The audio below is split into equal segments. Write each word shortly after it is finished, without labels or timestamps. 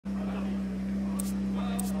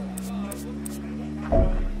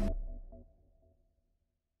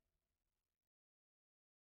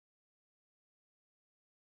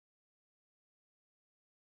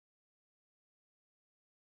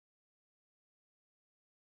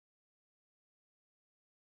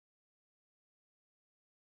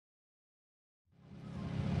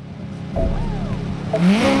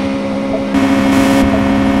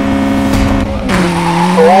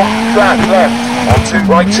Flat left, onto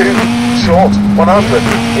right 2, short 100,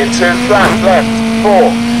 into flat left 4,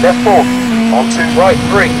 left 4, onto right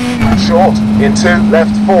 3, short, into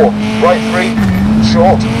left 4, right 3,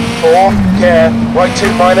 short 4, care, right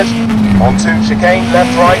 2 minus, onto chicane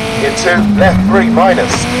left right, into left 3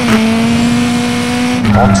 minus,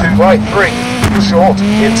 onto right 3, short,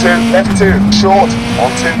 into left 2, short,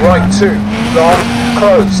 onto right 2, long,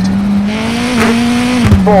 closed.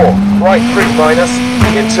 4, right 3 minus,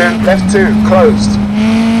 into left 2, closed.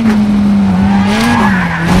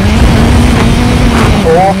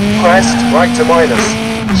 4, crest, right to minus,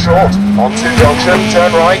 short, onto junction,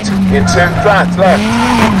 turn right, into flat left.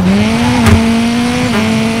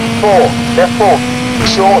 4, left 4,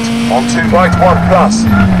 short, onto right 1 plus.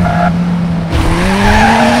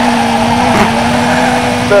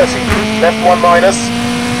 30, left 1 minus.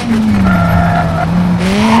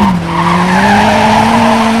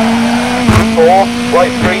 4,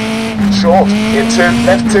 right 3, short, into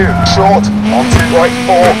left 2, short, onto right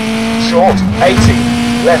 4, short, 80,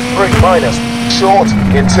 left 3 minus, short,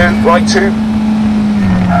 into right 2,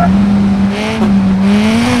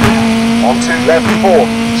 onto left 4,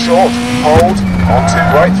 short, hold, onto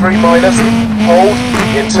right 3 minus, hold,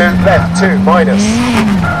 into left 2 minus,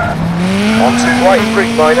 onto right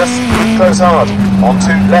 3 minus, close hard,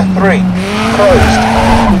 onto left 3, closed.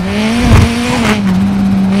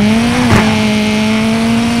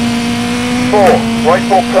 4, right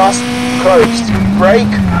 4 plus, closed,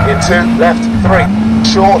 brake, into left 3,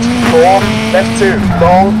 short, 4, left 2,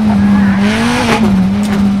 long,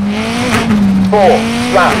 4,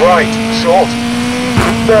 flat right, short,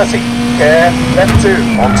 30, care, left 2,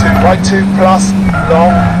 onto right 2 plus,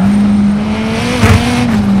 long,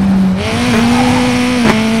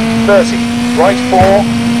 30, right 4,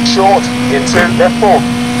 short, into left 4,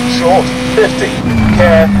 short, 50,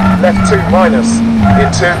 care, left 2 minus,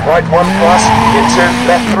 into right 1 plus, into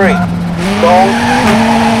left 3, long,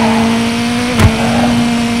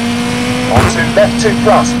 onto left 2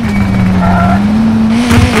 plus,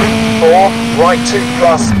 4, right 2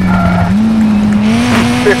 plus,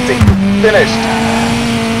 50, finished.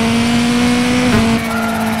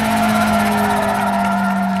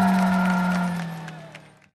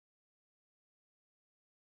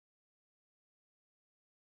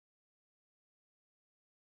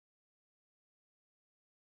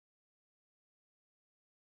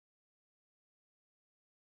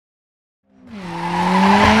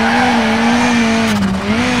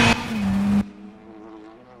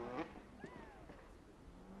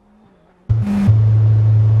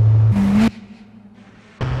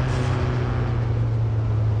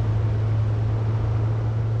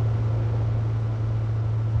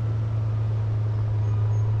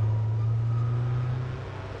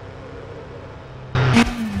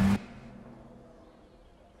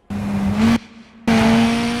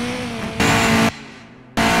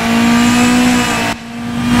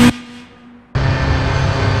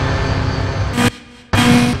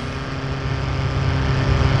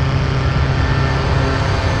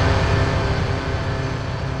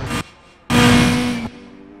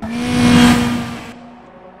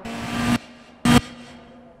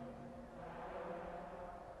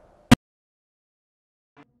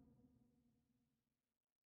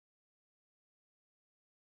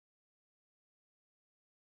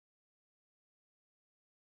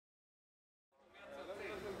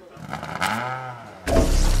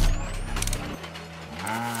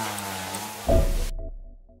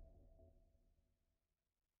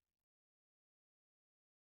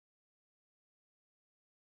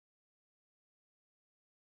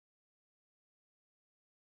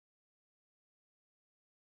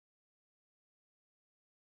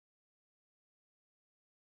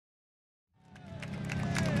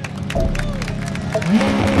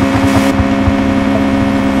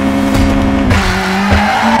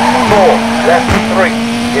 Left 3,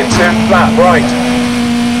 into flat right.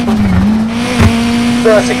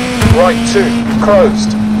 30, right 2,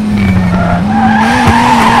 closed.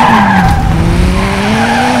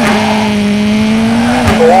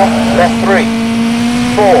 4, left 3.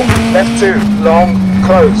 4, left 2, long,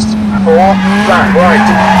 closed. 4, flat right.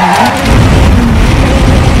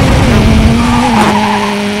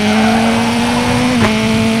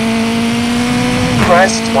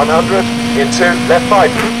 Crest 100. into left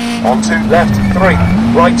 5, onto left 3,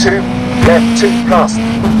 right 2, left 2 plus.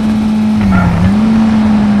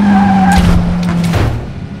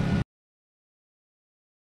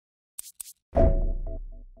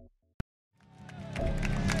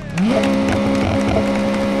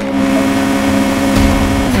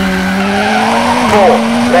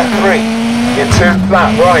 Left 3, into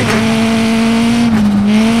flat right.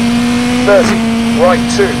 30, right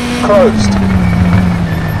 2, closed.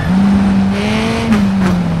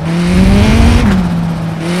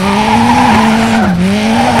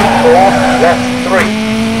 4, left 3.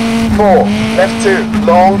 4, left 2,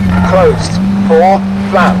 long, closed. 4,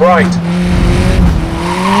 flat right.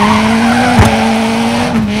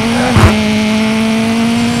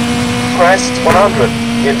 Crest 100.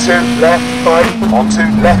 Into left 5, onto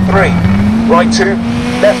left 3, right 2,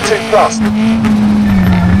 left 2 plus.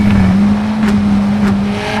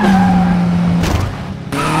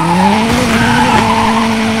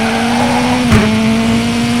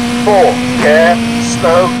 4, care,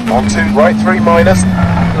 slow, onto right 3 minus,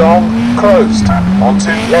 long, closed,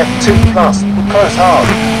 onto left 2 plus, close hard.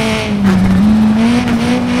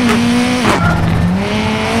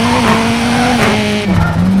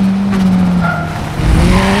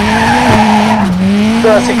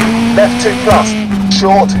 30, left 2 plus,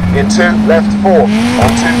 short, into left 4,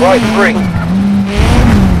 onto right 3.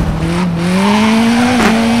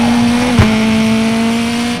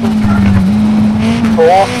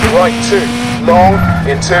 4, right 2, long,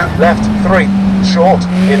 into left 3, short,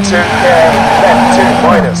 into care, left 2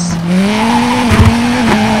 minus.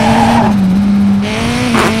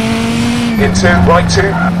 Into right 2,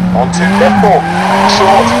 onto left 4,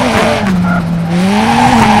 short.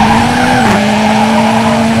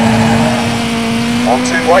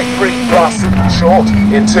 Onto right 3 plus, short,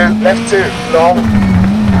 into left 2, long.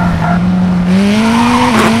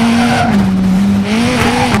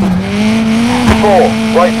 4,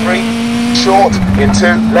 right 3, short, into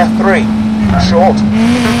left 3, short.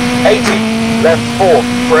 80, left 4,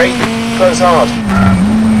 brake, close hard.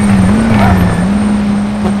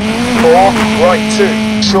 4, right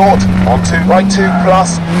 2, short, onto right 2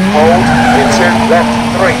 plus, hold, into left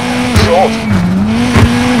 3, short.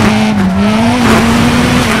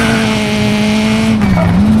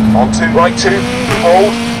 Onto right 2,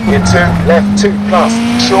 hold, into left 2 plus,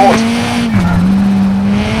 short.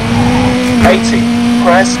 80,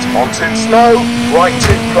 crest, onto slow, right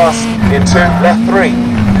 2 plus, into left 3,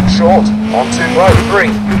 short, onto right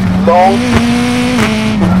 3, long.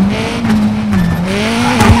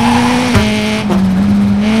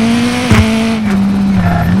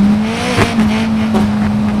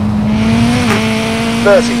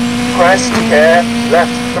 30, crest, care,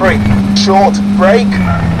 left 3, short, brake.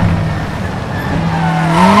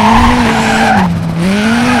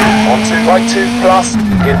 Onto right 2 plus,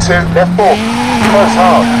 into left 4, close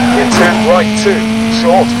hard, into right 2,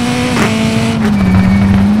 short.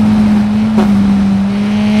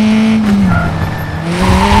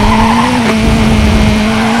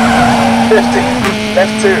 50,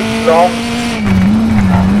 left 2, long.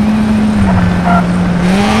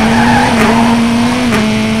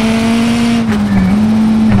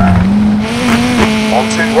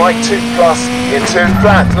 2 right 2 plus, into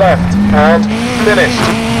flat left, and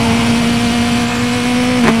finished.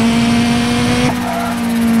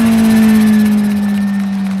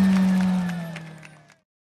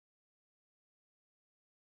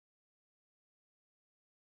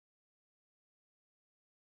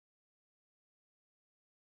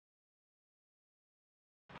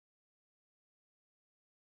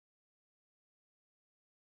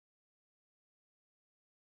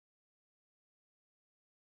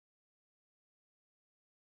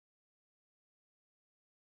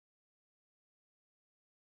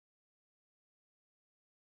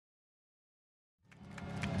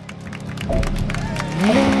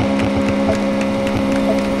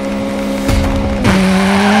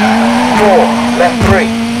 4, left 3,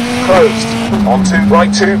 closed, onto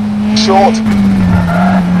right 2, short.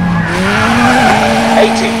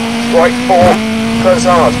 80, right 4, close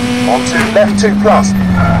hard, onto left 2 plus.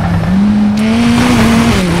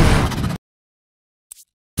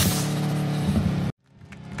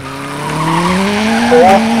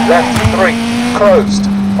 4, left 3, closed,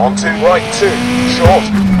 onto right 2, short.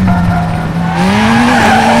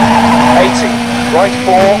 80, right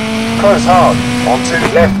 4, close hard, onto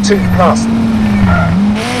left 2 plus.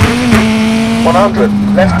 100,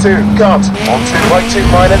 left 2, cut, onto right 2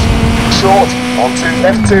 minus, short, onto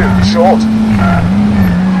left 2, short.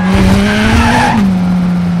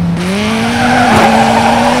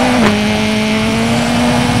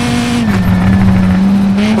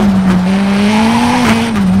 50,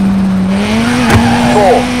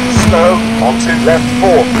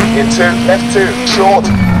 left 2, short.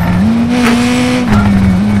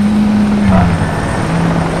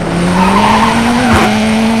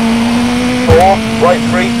 4, right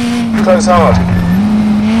 3, close hard.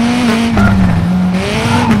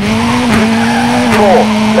 4,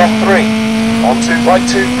 left 3, onto right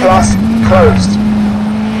 2 plus, closed.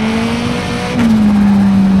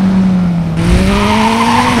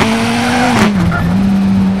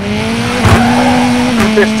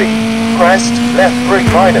 50, crest, left 3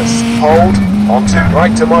 minus, hold, onto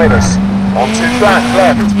right to minus, onto flat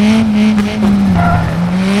left.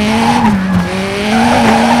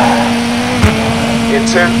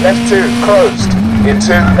 Into left 2, closed,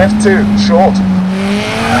 into left 2, short.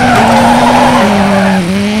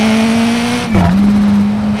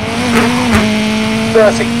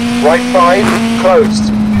 30, right 5, closed,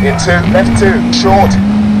 into left 2, short.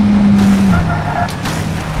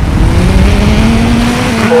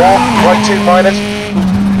 4, right 2 minus.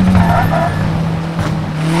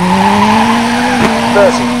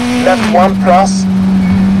 30, left 1 plus.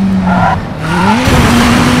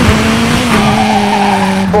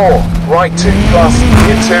 4, right 2 plus,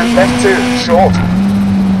 into left 2, short.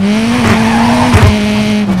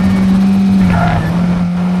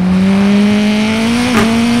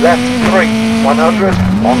 3, 100,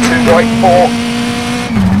 onto right 4.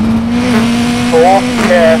 4,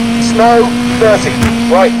 care, snow, 30,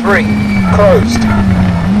 right 3, closed.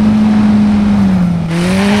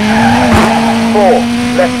 4,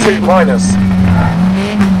 left 2 minus.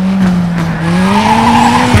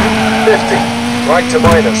 50, right to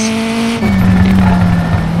minus.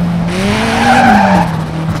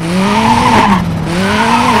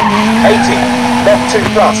 80, left 2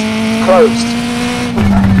 plus, closed.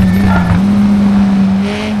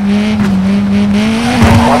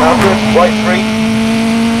 100, right 3.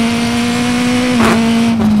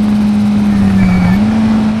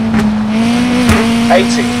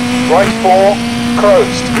 80, right 4,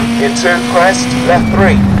 closed, into crest, left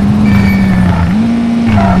 3.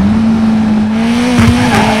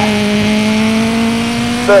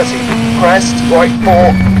 30, crest, right 4,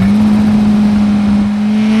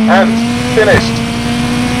 and finished.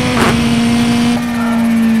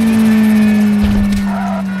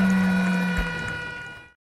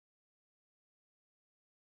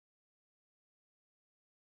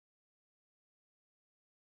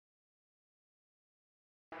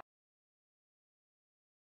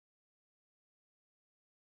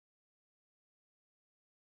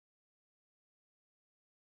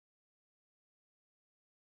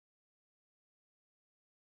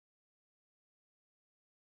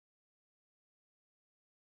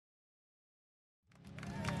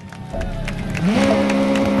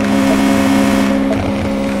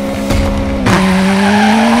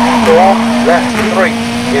 Left 3,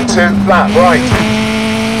 into flat right.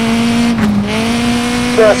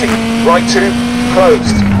 30, right 2,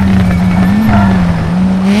 closed.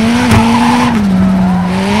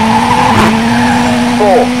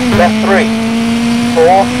 4, left 3.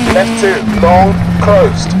 4, left 2, long,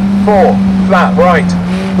 closed. 4, flat right.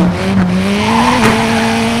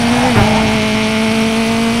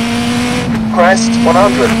 Crest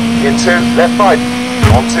 100, into left 5,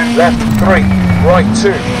 onto left 3. Right 2,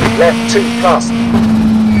 left 2 plus.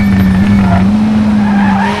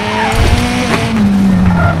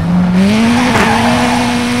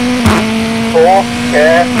 4,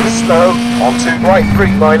 care, snow, onto right 3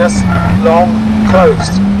 minus, long,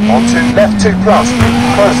 closed, onto left 2 plus,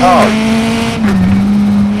 close hard.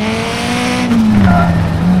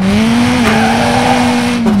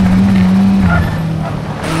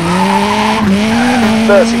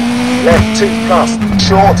 30, left 2 plus,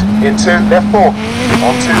 short, into left 4,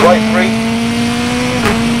 onto right 3.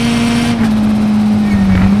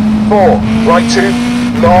 4, right 2,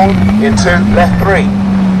 long, into left 3,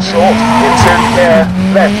 short, into care,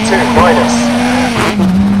 left 2 minus.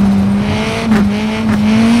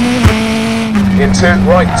 Into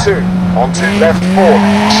right 2, onto left 4,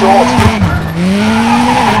 short.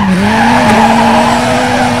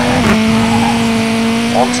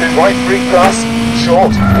 Onto right 3 plus,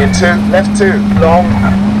 short, into left 2, long.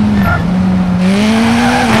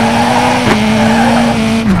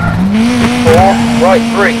 4, right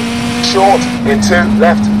 3, short, into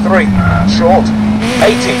left 3, short.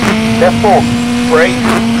 80, left 4, brake,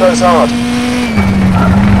 close hard.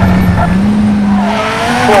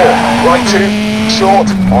 4, right 2, short,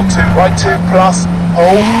 onto right 2 plus,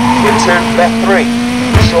 hold, into left 3,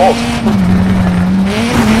 short.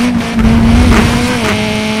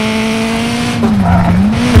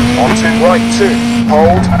 Onto right 2,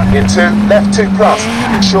 hold, into left 2 plus,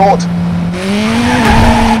 short.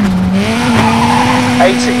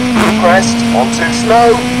 80, crest, onto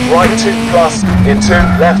snow, right 2 plus, into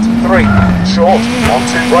left 3, short,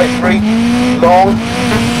 onto right 3, long,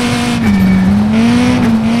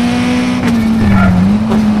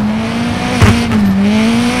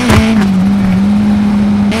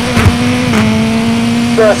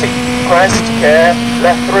 30, crest, care,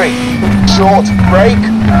 left 3, short, brake,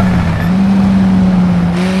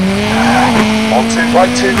 onto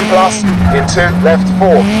right 2 plus, into left 4,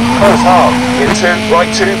 close hard, into right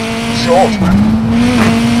 2, short,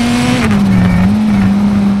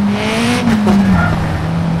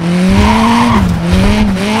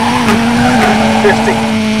 50,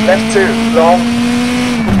 left 2, long,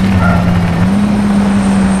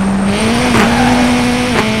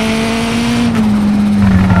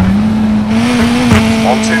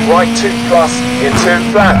 onto right 2 plus,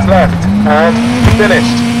 into flat left, and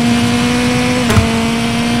finished.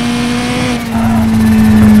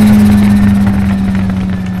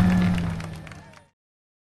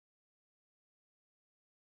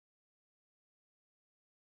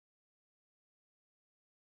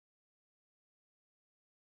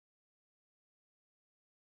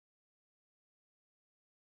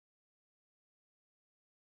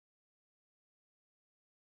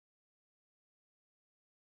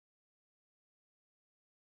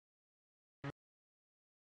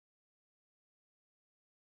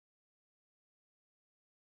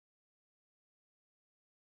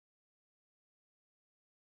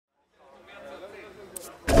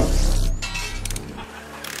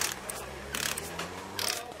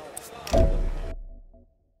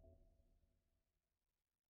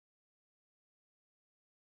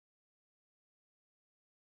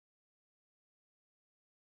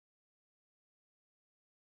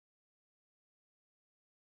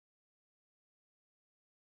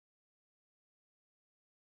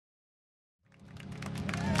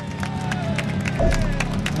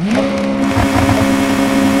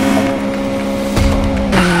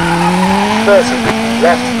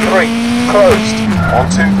 Left 3, closed,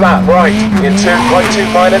 onto flat right, into right 2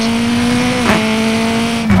 minus,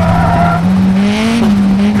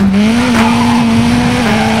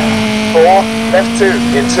 4, left 2,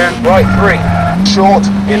 into right 3, short,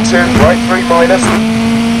 into right 3 minus,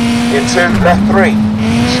 into left 3,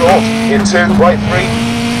 short, into right 3,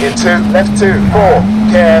 into left 2, 4,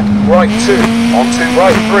 care, right 2, onto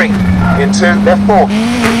right 3, into left 4,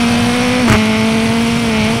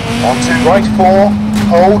 onto right 4,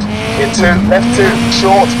 hold, into left 2,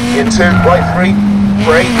 short, into right 3,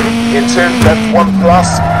 brake, into left 1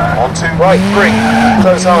 plus, onto right 3,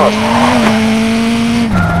 close hard,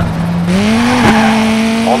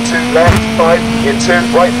 onto left 5, into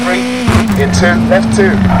right 3, into left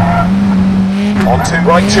 2, onto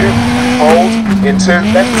right 2, hold, into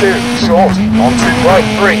left 2, short, onto right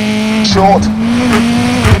 3, short,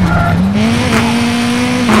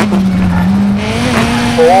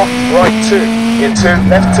 4, right 2, into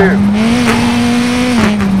left 2.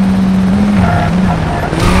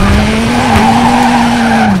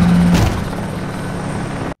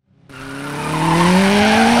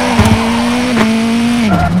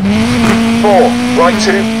 4, right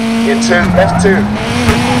 2, into left 2.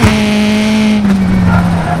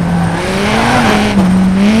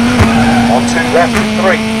 Onto left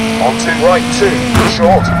 3, onto right 2,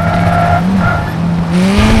 short.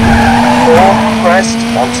 4, crest,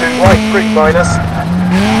 onto right 3 minus,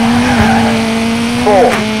 4,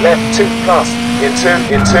 left 2 plus, into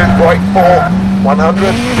right 4,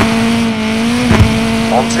 100,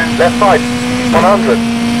 onto left 5, 100,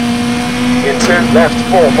 into left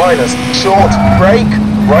 4 minus, short, brake,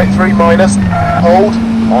 right 3 minus, hold,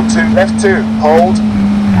 onto left 2, hold,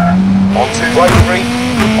 onto right 3,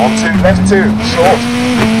 onto left 2, short,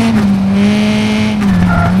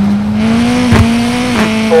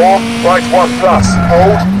 4, right 1 plus,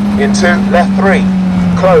 hold, into left 3,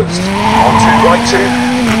 closed, onto right 2,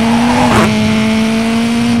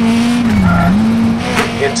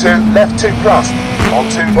 into left 2 plus,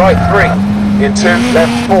 onto right 3, into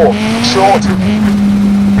left 4, short,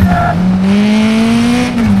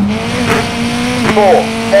 4,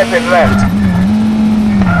 hairpin left,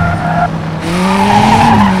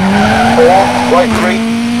 4, right 3,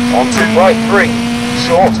 onto right 3,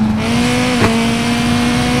 short,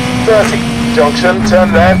 30, junction,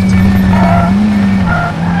 turn left,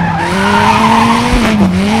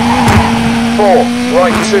 4,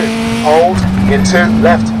 right 2, hold, into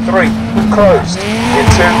left 3, closed,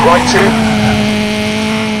 into right 2,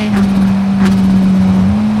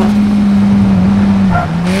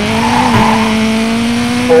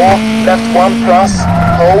 4, left 1 plus,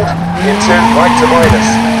 hold, into right to minus,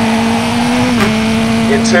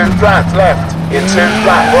 into flat left, into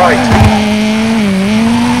flat right.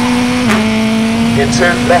 Into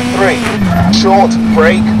left 3. Short,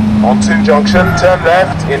 brake, onto junction, turn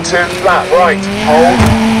left, into flat right, hold.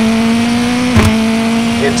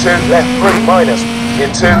 Into left 3 minus,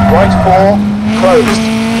 into right 4, closed,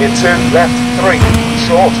 into left 3,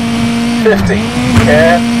 short, 50,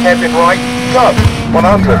 care, hairpin right, cut,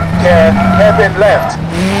 100, care, hairpin left.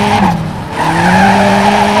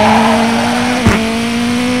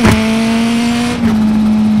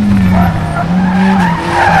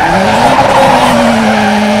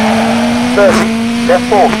 Left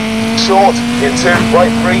 4, short, into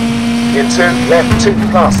right 3, into left 2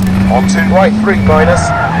 plus, onto right 3 minus.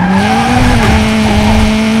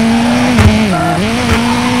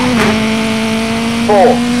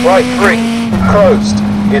 4, right 3, closed,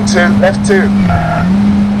 into left 2,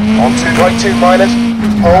 onto right 2 minus,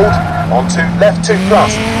 hold, onto left 2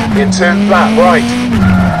 plus, into flat right.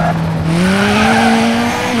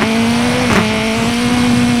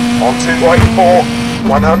 Onto right 4,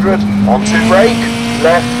 100, onto brake,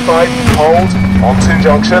 left 5, hold, onto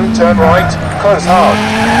junction, turn right, close hard.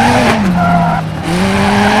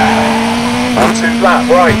 Onto flat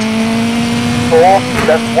right, 4,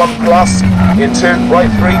 left 1 plus, into right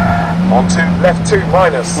 3, onto left 2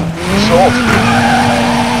 minus, short.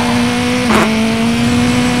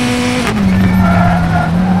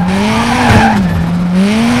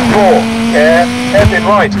 4, care, hairpin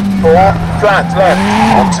right, 4, flat left,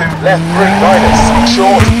 onto left 3 minus,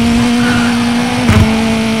 short.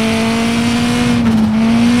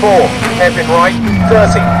 4, hairpin right,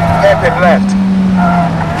 30, hairpin left.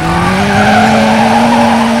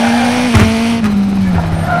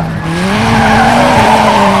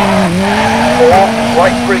 4,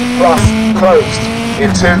 right 3 plus, closed,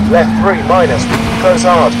 into left 3 minus, close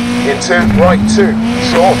hard, into right 2,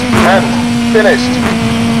 short, and finished.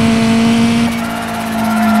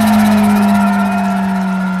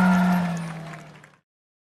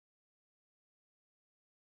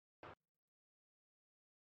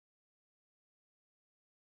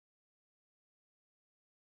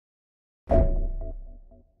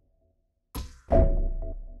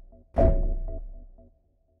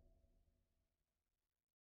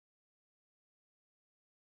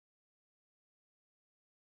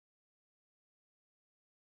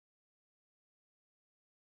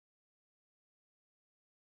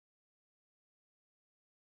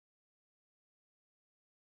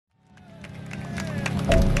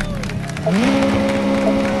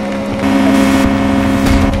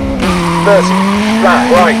 Flat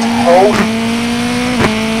right, hold.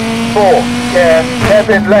 4, care,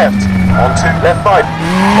 hairpin left, onto left 5,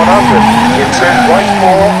 100, into right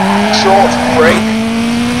 4, short, brake.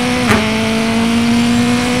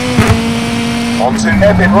 Onto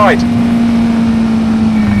hairpin right.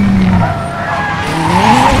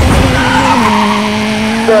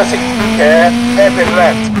 30, care, hairpin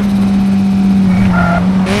left.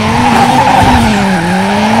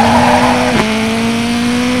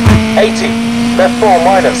 80, left 4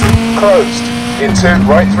 minus, closed, into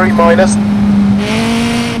right 3 minus.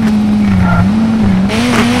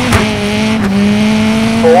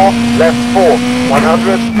 4, left 4,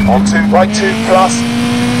 100, onto right 2 plus.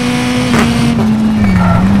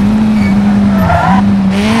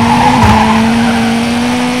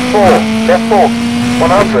 4, left 4,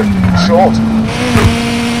 100, short.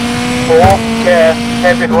 4, care,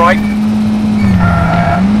 hairpin right.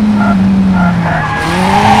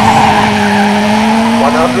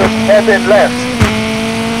 100, hairpin left.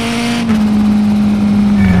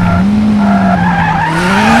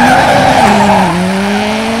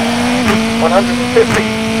 150,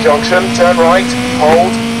 junction, turn right,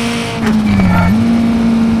 hold.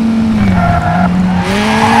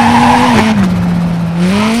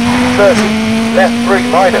 30, left 3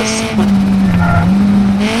 minus.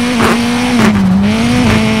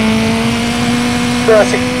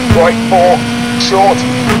 30, right 4, short.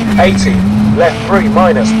 80, left 3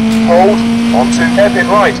 minus, hold, onto hairpin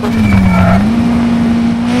right.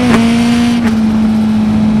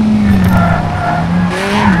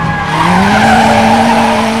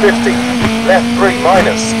 50, left 3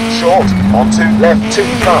 minus, short, onto left 2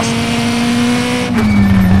 plus.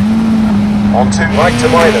 Onto right to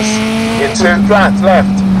minus, into flat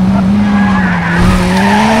left.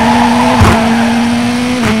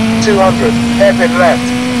 200, hairpin left.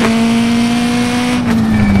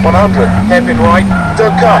 100, hairpin right,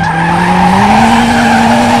 don't cut.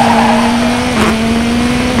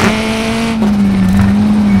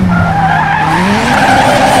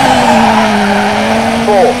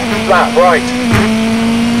 4, flat right.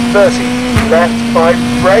 30, left 5,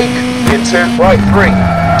 brake, into right 3,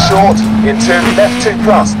 short, into left 2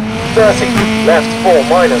 plus, 30, left 4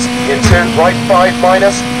 minus, into right 5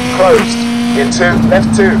 minus, closed, into left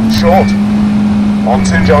 2, short,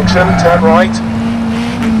 onto junction, turn right,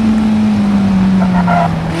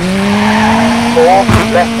 4,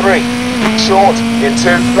 left 3, short,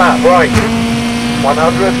 into flat right,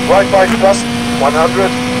 100, right 5 plus,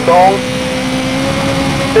 100, long,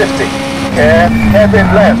 50, hairpin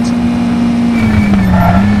left,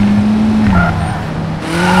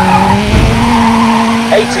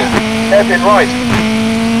 80, hairpin right,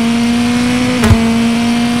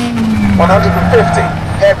 150,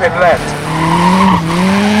 hairpin left,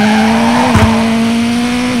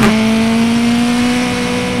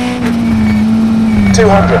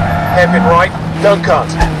 200, hairpin right, don't cut,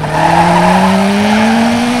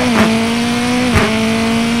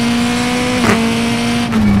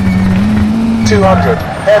 200,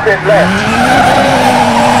 hairpin left,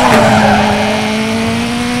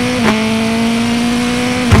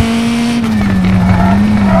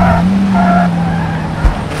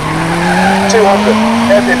 200,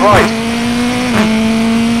 hairpin right,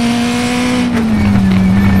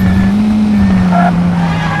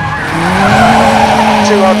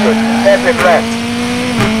 200, hairpin left,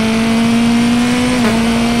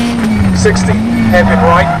 60, hairpin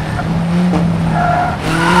right,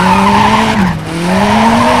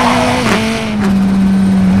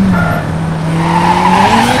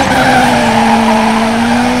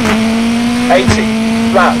 80,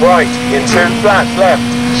 flat right, into flat left,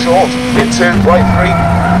 short, into right 3,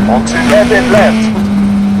 onto hairpin left,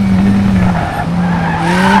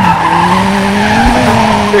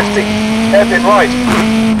 50, hairpin right,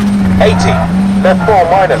 80, left 4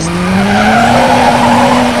 minus,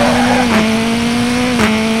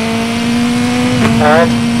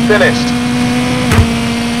 and finished.